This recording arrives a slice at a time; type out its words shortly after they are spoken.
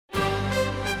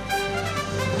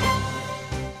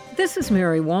This is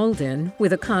Mary Walden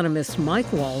with economist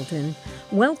Mike Walden,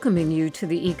 welcoming you to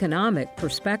the Economic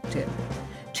Perspective.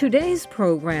 Today's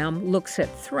program looks at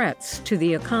threats to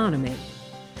the economy.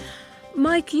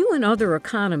 Mike, you and other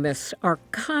economists are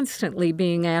constantly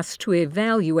being asked to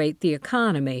evaluate the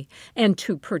economy and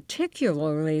to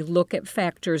particularly look at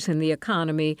factors in the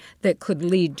economy that could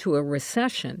lead to a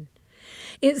recession.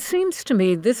 It seems to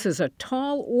me this is a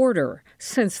tall order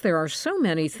since there are so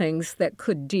many things that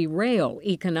could derail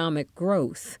economic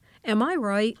growth. Am I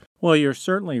right? Well, you're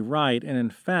certainly right. And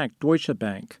in fact, Deutsche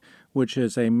Bank, which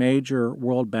is a major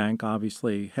world bank,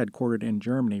 obviously headquartered in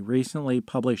Germany, recently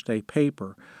published a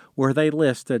paper where they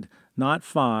listed not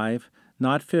 5,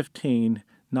 not 15,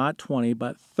 not 20,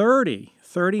 but 30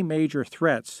 major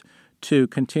threats to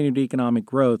continued economic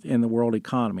growth in the world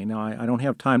economy. Now, I don't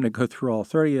have time to go through all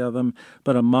 30 of them,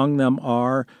 but among them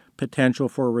are potential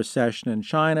for a recession in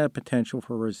China, potential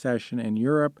for a recession in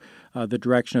Europe, the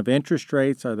direction of interest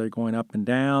rates, are they going up and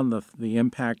down, the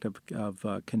impact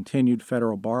of continued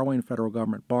federal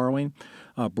government borrowing,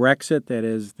 Brexit, that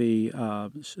is the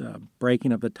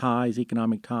breaking of the ties,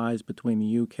 economic ties between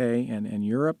the UK and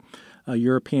Europe,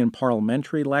 European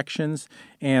parliamentary elections,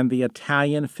 and the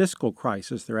Italian fiscal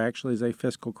crisis. There actually is a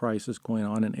fiscal crisis going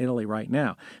on in Italy right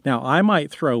now. Now, I might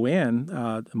throw in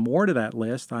more to that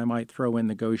list. I might throw in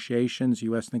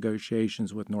U.S.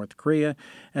 negotiations with North Korea,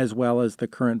 as well as the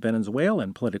current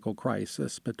Venezuelan political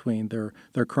crisis between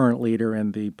their current leader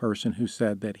and the person who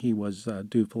said that he was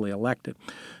dutifully elected.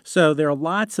 So there are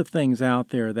lots of things out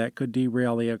there that could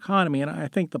derail the economy, and I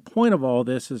think the point of all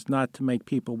this is not to make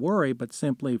people worry, but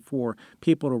simply for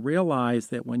people to realize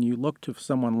that when you look to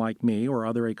someone like me or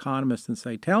other economists and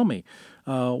say, tell me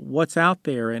what's out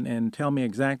there and tell me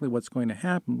exactly what's going to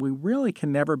happen, we really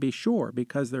can never be sure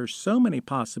because there's so many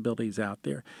possibilities out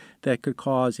there that could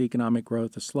cause economic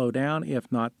growth to slow down,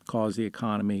 if not cause the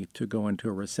economy to go into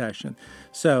a recession.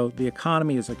 So the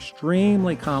economy is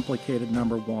extremely complicated,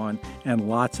 number one, and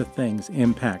lots of things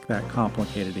impact that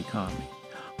complicated economy.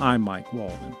 I'm Mike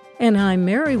Walden. And I'm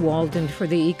Mary Walden for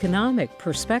the Economic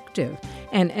Perspective,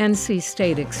 an NC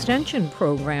State Extension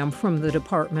program from the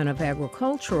Department of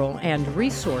Agricultural and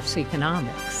Resource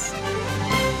Economics.